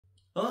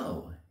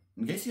Hello!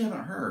 In case you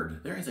haven't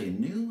heard, there is a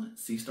new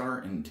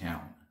Seestar in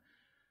town.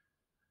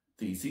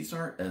 The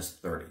Seestar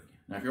S30.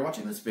 Now if you're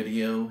watching this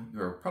video,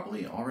 you're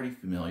probably already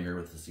familiar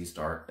with the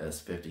Seestar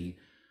S50,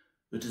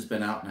 which has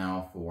been out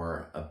now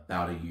for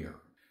about a year.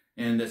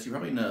 And as you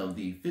probably know,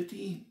 the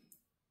 50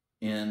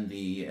 in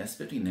the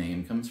S50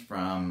 name comes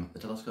from the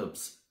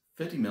telescope's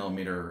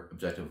 50mm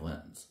objective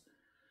lens.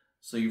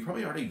 So you've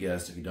probably already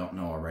guessed, if you don't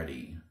know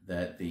already,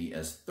 that the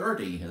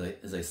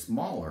S30 is a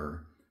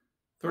smaller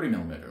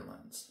 30mm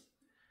lens.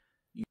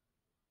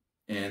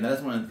 And that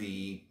is one of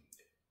the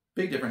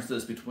big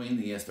differences between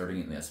the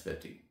S30 and the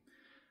S50.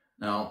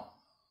 Now,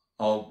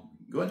 I'll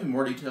go into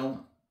more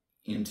detail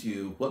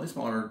into what the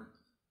smaller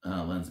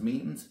lens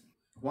means,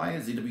 why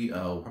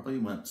ZWO probably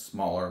went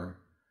smaller,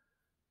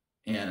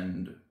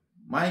 and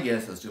my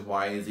guess as to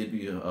why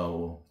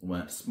ZWO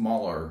went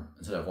smaller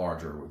instead of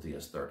larger with the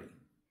S30.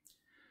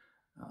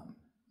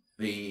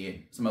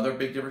 Some other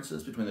big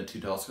differences between the two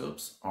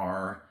telescopes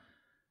are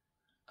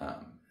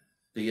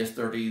the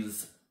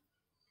S30's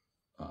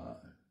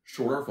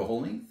shorter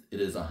focal length.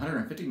 It is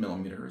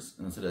 150mm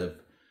instead of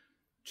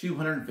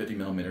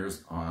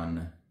 250mm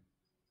on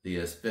the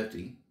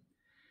S50.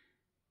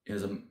 It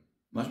is a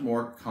much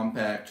more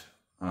compact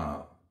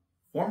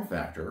form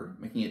factor,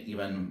 making it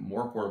even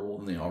more portable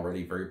than the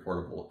already very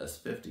portable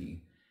S50.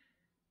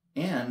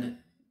 And,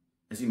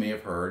 as you may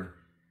have heard,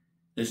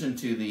 in addition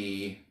to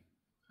the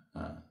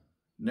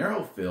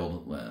narrow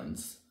field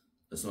lens,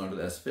 similar to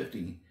the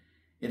S50,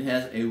 it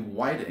has a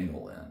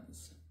wide-angle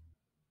lens,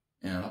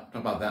 and I'll talk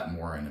about that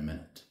more in a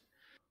minute.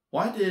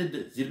 Why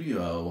did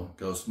ZWO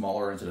go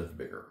smaller instead of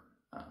bigger?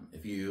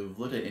 If you've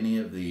looked at any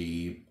of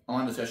the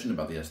online discussion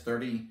about the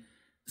S30,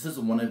 this is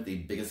one of the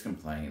biggest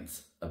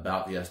complaints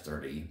about the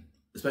S30,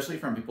 especially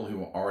from people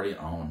who already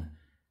own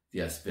the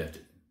S50.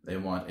 They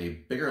want a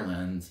bigger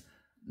lens,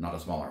 not a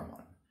smaller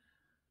one.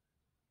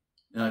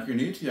 Now, if you're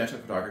new to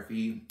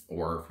astrophotography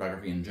or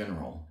photography in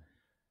general,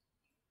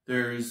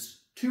 there's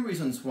two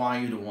reasons why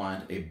you'd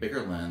want a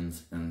bigger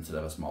lens instead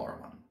of a smaller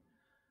one.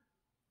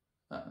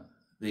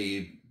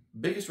 The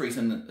biggest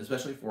reason,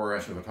 especially for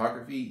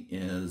astrophotography,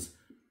 is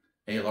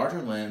a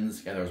larger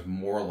lens gathers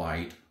more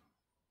light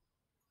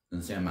in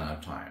the same amount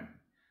of time,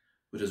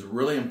 which is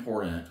really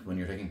important when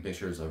you're taking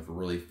pictures of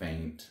really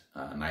faint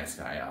night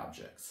sky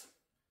objects.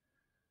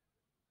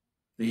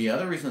 The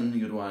other reason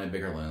you'd want a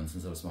bigger lens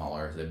instead of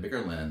smaller is a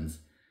bigger lens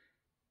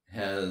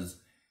has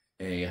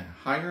a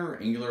higher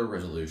angular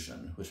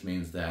resolution, which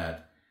means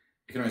that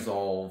it can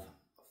resolve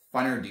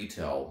finer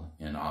detail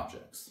in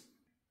objects.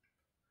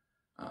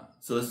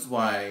 So this is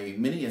why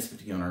many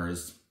S50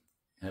 owners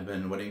have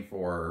been waiting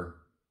for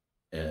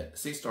a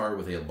Seestar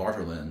with a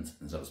larger lens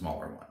instead of a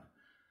smaller one.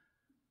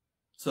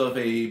 So if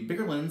a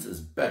bigger lens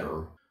is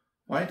better,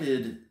 why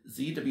did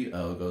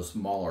ZWO go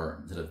smaller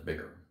instead of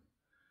bigger?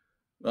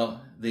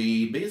 Well,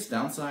 the biggest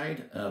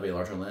downside of a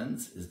larger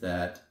lens is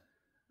that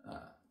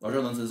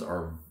larger lenses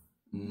are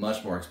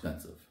much more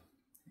expensive.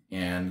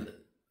 And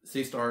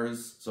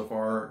Seestars so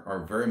far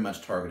are very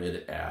much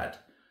targeted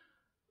at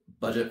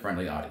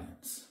budget-friendly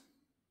audience.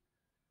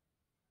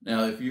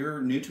 Now, if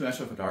you're new to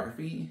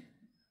astrophotography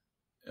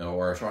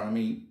or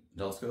astronomy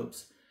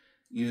telescopes,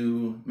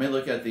 you may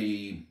look at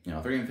the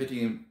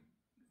 $350,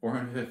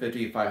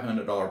 $450,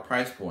 $500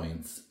 price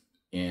points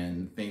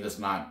and think that's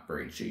not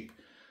very cheap.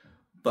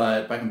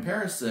 But by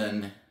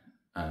comparison,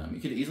 you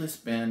could easily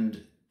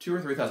spend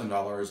 $2,000 or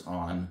 $3,000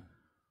 on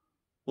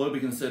what would be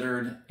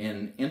considered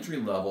an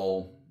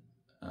entry-level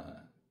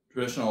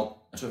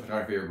traditional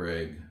astrophotography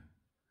rig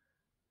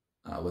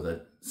with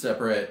a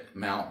separate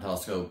mount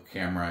telescope,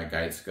 camera,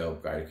 guide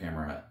scope, guide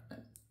camera,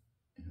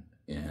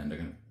 and a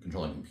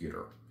controlling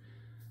computer.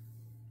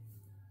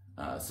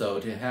 So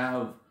to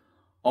have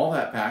all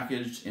that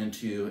packaged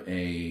into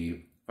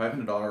a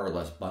 $500 or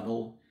less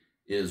bundle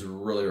is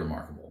really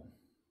remarkable.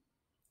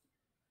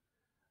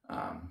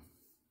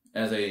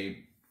 As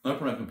another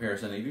point of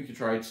comparison, if you could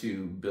try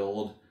to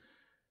build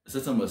a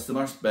system with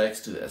similar specs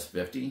to the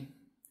S50,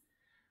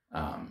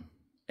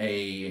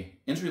 a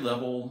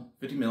entry-level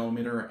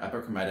 50mm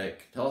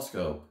apochromatic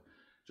telescope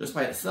just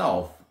by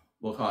itself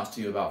will cost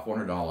you about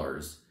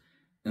 $400,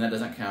 and that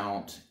doesn't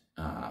count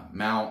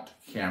mount,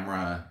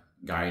 camera,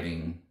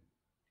 guiding,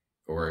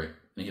 or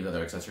any of the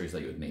other accessories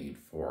that you would need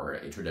for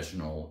a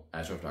traditional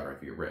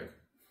astrophotography rig.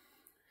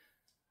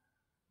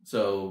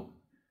 So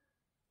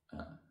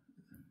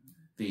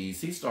the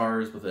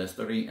Seestars with the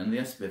S30 and the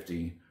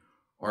S50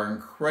 are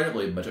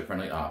incredibly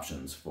budget-friendly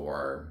options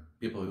for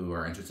people who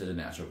are interested in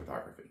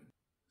astrophotography.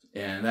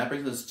 And that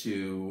brings us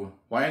to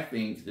why I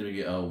think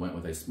ZWO went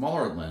with a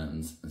smaller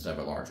lens instead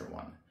of a larger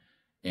one.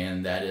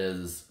 And that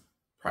is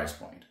price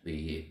point.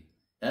 The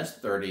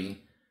S30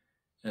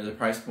 has a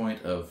price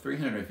point of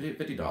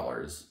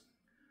 $350,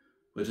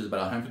 which is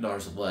about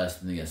 $100 less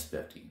than the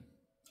S50.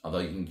 Although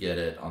you can get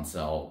it on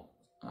sale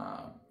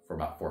for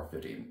about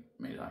 $450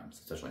 many times,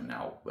 especially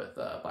now with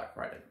Black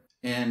Friday.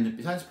 And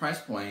besides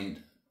price point,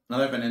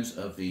 another advantage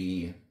of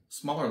the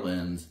smaller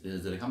lens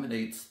is that it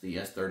accommodates the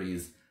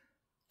S30's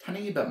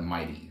tiny but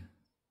mighty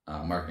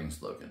marketing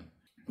slogan,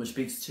 which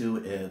speaks to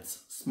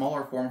its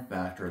smaller form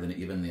factor than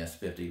even the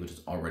S50, which is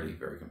already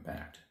very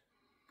compact.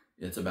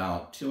 It's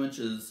about 2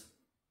 inches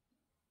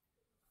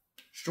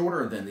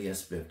shorter than the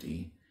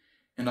S50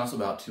 and also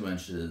about 2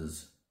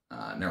 inches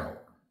narrower.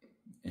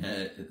 And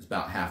it's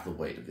about half the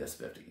weight of the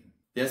S50.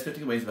 The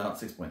S50 weighs about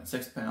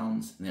 6.6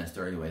 pounds and the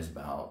S30 weighs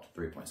about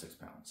 3.6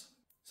 pounds.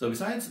 So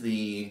besides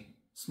the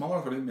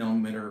smaller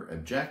 30mm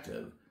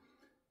objective,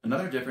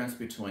 another difference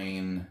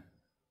between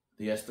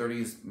the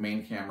S30's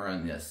main camera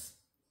and the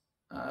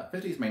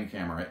S50's main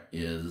camera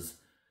is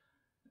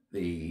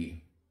the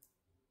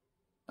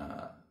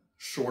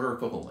shorter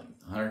focal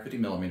length,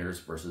 150mm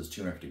versus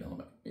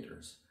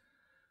 250mm.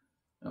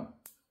 Now,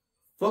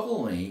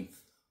 focal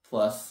length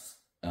plus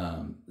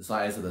the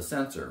size of the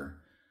sensor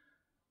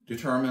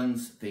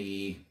determines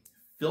the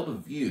field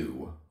of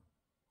view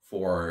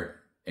for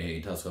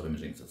a telescope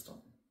imaging system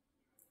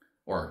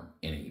or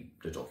any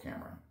digital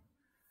camera.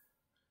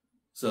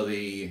 So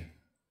the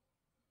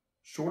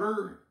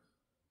shorter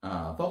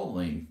focal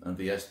length of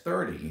the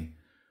S30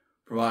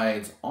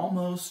 provides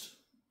almost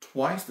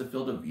twice the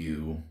field of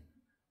view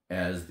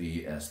as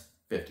the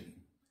S50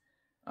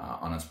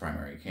 on its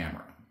primary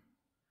camera.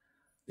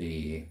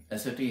 The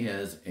S50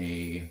 has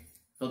a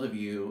field of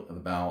view of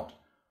about,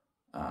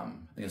 I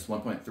think it's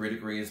 1.3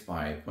 degrees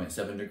by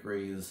 0.7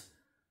 degrees,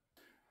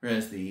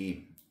 whereas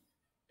the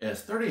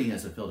S30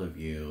 has a field of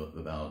view of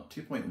about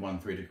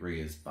 2.13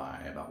 degrees by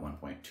about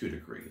 1.2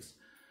 degrees.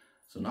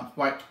 So not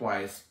quite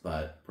twice,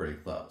 but pretty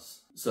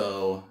close.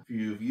 So if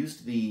you've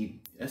used the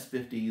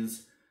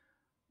S50's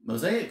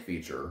mosaic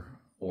feature,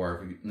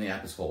 or if the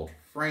app is called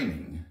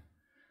framing,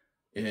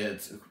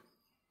 it's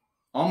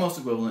almost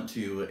equivalent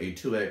to a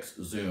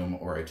 2x zoom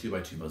or a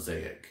 2x2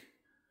 mosaic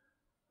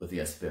with the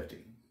S50.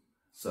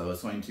 So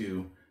it's going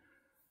to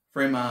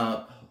frame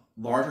up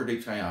larger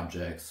deep sky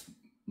objects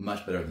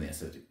much better than the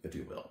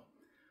S50 will.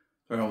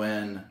 Throw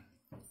in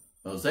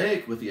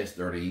mosaic with the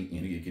S30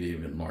 and you get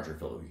even larger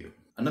field of view.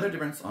 Another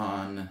difference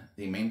on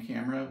the main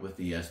camera with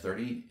the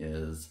S30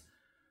 is,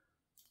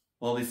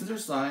 while the sensor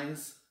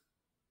size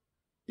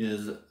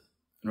and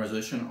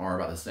resolution are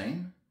about the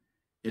same,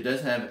 it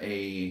does have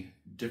a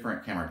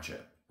different camera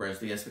chip. Whereas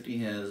the S50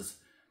 has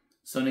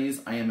Sony's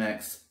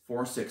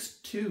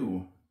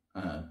IMX462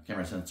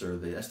 camera sensor,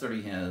 the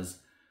S30 has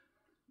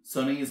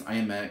Sony's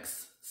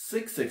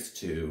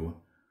IMX662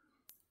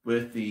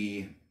 with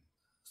the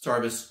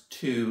Starvis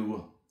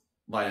 2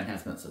 light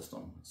enhancement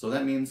system. So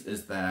that means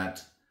is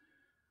that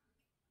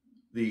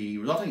the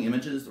resulting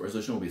images, the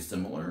resolution will be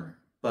similar,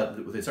 but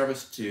with the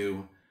Starvis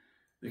 2,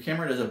 the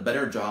camera does a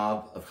better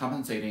job of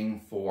compensating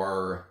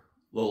for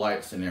low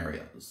light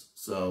scenarios.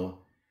 So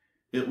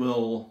it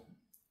will,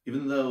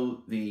 even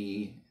though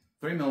the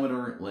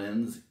 30mm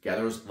lens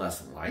gathers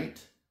less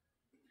light,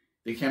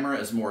 the camera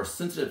is more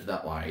sensitive to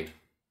that light,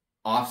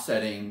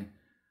 offsetting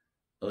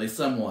at least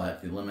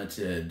somewhat the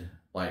limited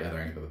light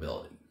gathering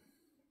capability.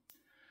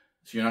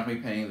 So you're not going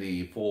to be paying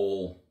the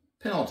full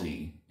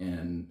penalty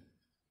in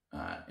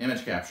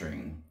image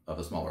capturing of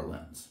a smaller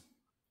lens.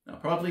 Now,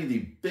 probably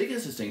the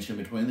biggest distinction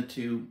between the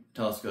two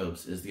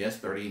telescopes is the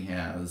S30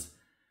 has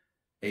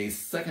a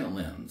second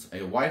lens,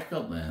 a wide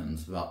field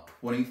lens, about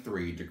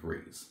 23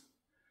 degrees.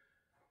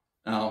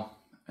 Now,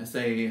 I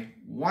say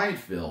wide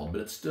field, but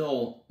it's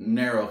still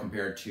narrow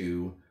compared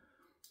to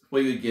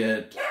what you would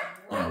get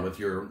with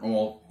your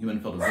normal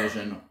human field of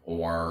vision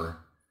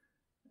or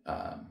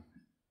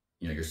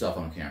your cell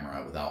phone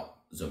camera without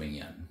zooming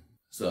in.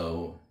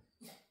 So,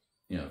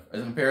 as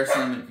a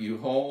comparison, if you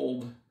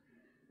hold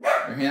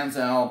your hands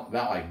out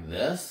about like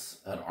this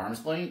at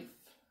arm's length,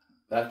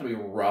 that's going to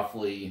be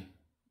roughly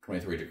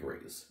 23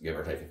 degrees, give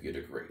or take a few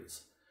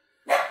degrees.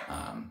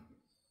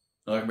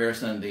 Another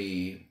comparison,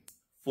 the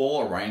full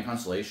Orion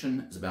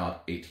constellation is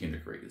about 18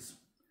 degrees.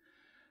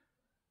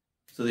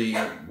 So the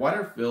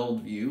wider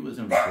field view is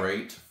going to be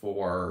great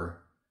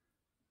for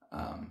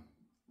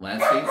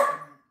landscape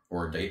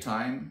or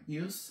daytime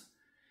use.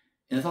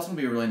 And it's also going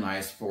to be really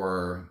nice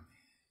for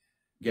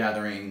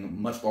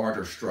gathering much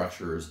larger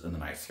structures in the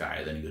night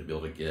sky than you would be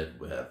able to get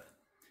with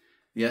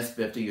the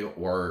S50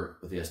 or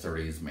with the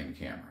S30's main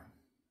camera.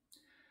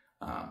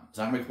 It's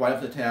not going to be quite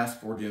up to the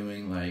task for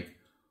doing like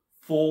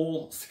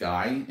full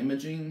sky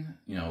imaging,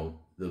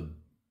 the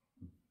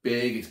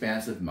big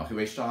expansive Milky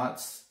Way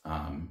shots.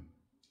 I'm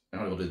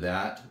not able to do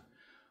that. At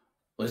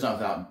least not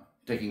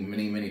without taking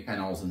many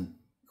panels and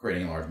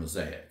creating a large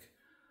mosaic.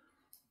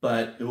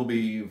 But it will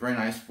be very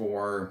nice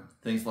for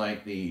things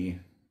like the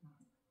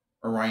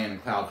Orion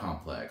Cloud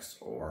Complex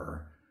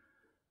or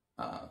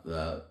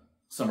the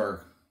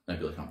Summer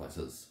Nebula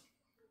Complexes,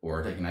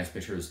 or taking nice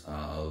pictures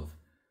of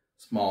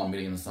small and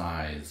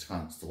medium-sized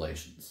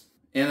constellations.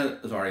 And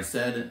as already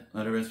said,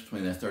 the difference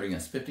between the S30 and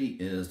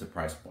S50 is the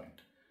price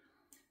point.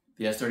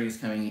 The S30 is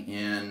coming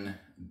in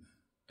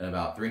at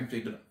about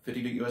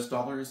 $350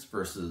 US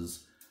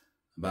versus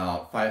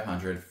about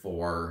 $500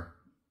 for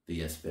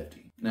the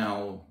S50.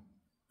 Now,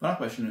 final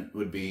question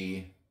would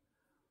be,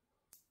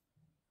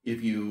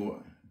 if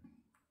you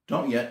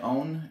don't yet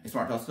own a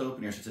smart telescope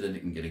and you're interested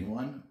in getting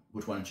one,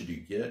 which one should you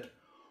get?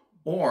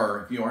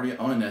 Or if you already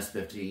own an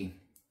S50,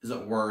 is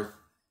it worth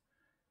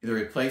either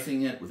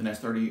replacing it with an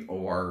S30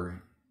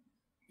 or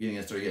getting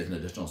an S30 as an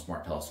additional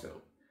smart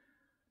telescope?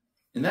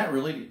 And that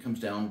really comes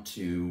down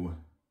to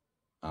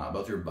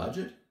both your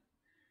budget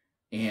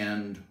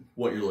and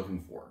what you're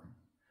looking for.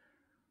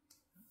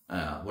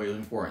 What you're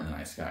looking for in the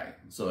night sky.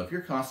 So if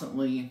you're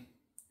constantly,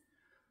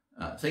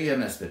 say you have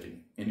an S50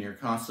 and you're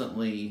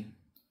constantly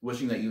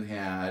wishing that you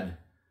had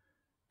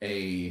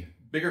a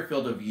bigger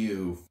field of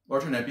view,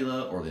 larger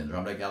nebula or the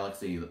Andromeda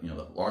Galaxy,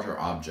 the larger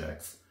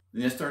objects,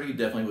 the S30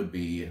 definitely would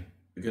be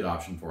a good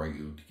option for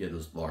you to get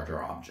those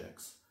larger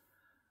objects.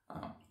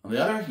 On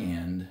the other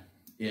hand,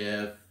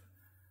 if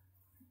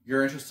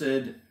you're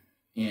interested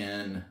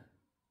in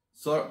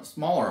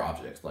smaller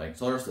objects like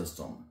solar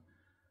system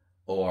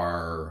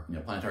or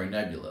planetary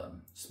nebula,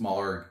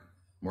 smaller,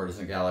 more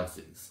distant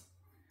galaxies,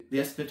 the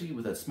S50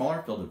 with a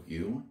smaller field of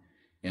view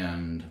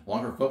and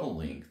longer focal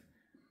length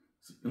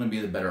is going to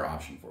be the better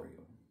option for you.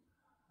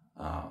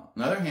 On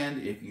the other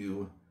hand, if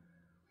you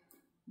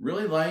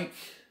really like,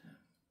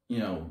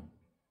 really want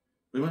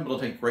to be able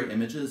to take great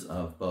images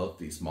of both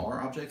the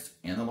smaller objects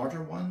and the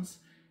larger ones,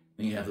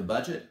 and you have the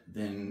budget,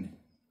 then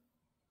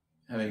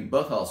having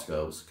both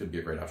telescopes could be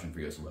a great option for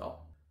you as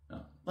well.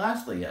 Now,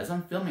 lastly, as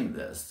I'm filming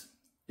this,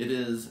 it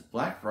is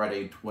Black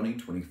Friday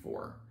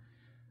 2024.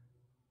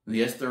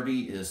 The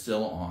S30 is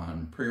still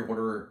on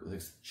pre-order,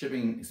 with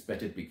shipping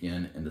expected to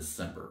begin in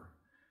December.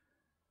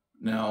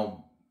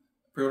 Now,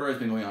 pre-order has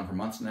been going on for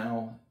months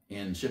now,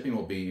 and shipping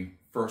will be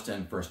first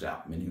in, first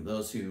out, meaning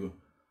those who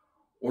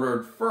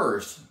ordered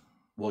first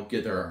will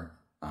get their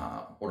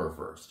order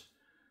first.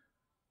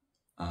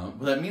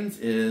 What that means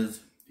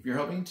is, if you're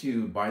hoping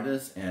to buy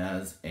this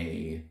as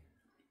a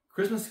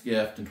Christmas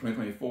gift in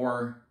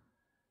 2024,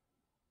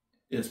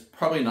 it's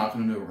probably not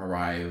going to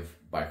arrive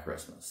by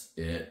Christmas.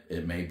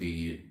 It may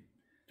be,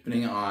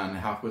 depending on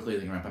how quickly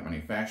they can ramp up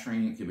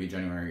manufacturing, it could be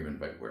January or even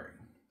February.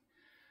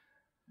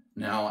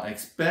 Now, I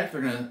expect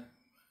they're going to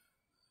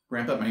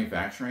ramp up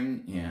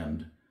manufacturing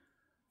and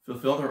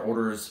fulfill their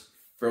orders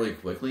fairly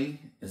quickly,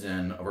 as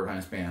in over a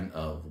time span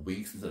of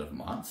weeks instead of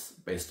months,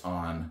 based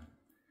on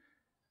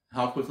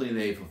how quickly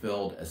they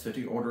fulfilled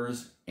S50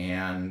 orders,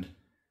 and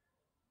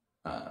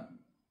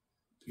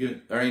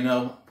you already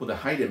know what the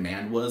high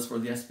demand was for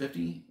the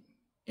S50,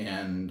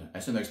 and I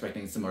assume they're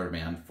expecting similar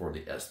demand for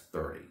the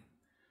S30.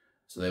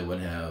 So they would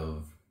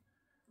have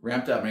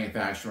ramped up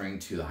manufacturing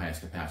to the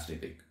highest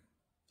capacity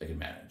they could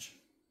manage.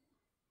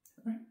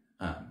 All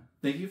right.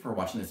 Thank you for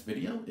watching this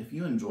video. If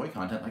you enjoy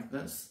content like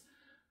this,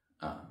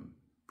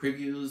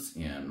 previews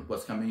and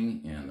what's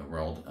coming in the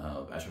world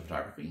of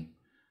astrophotography,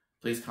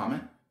 please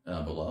comment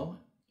below.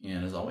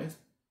 And as always,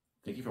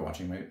 thank you for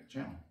watching my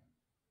channel.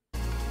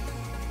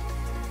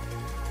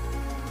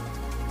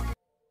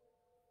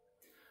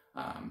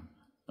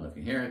 I don't know if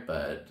you can hear it,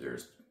 but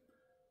there's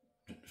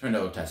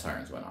tornado test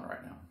sirens going on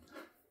right now.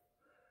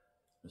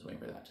 Just waiting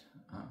for that.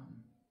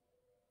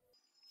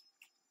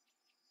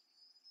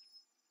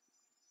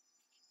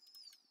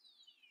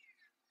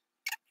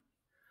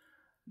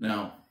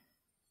 Now,